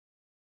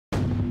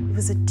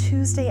was a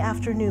Tuesday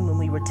afternoon when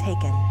we were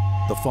taken.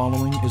 The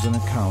following is an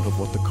account of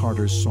what the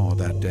Carters saw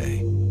that day.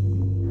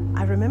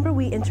 I remember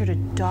we entered a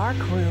dark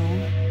room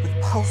with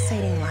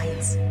pulsating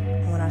lights.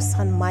 And when our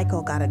son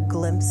Michael got a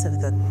glimpse of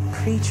the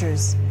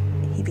creatures,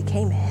 he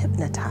became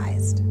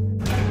hypnotized.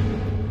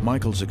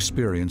 Michael's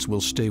experience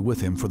will stay with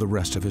him for the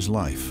rest of his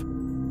life.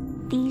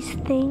 These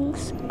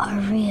things are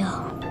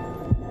real.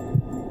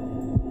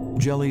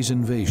 Jellies'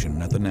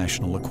 invasion at the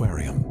National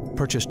Aquarium.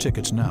 Purchase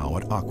tickets now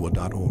at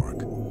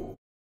aqua.org.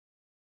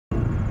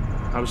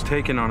 I was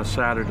taken on a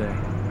Saturday.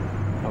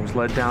 I was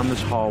led down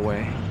this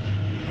hallway,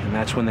 and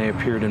that's when they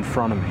appeared in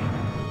front of me.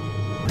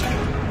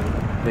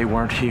 They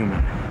weren't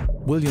human.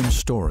 William's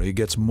story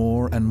gets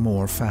more and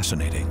more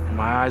fascinating.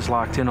 My eyes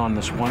locked in on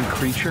this one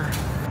creature,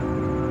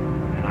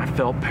 and I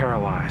felt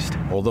paralyzed.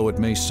 Although it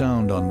may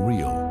sound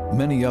unreal,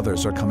 many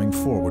others are coming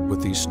forward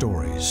with these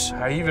stories.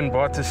 I even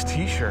bought this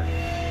t-shirt.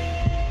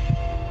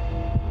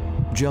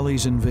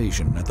 Jellies'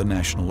 invasion at the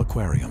National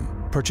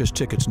Aquarium. Purchase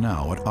tickets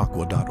now at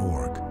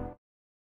aqua.org.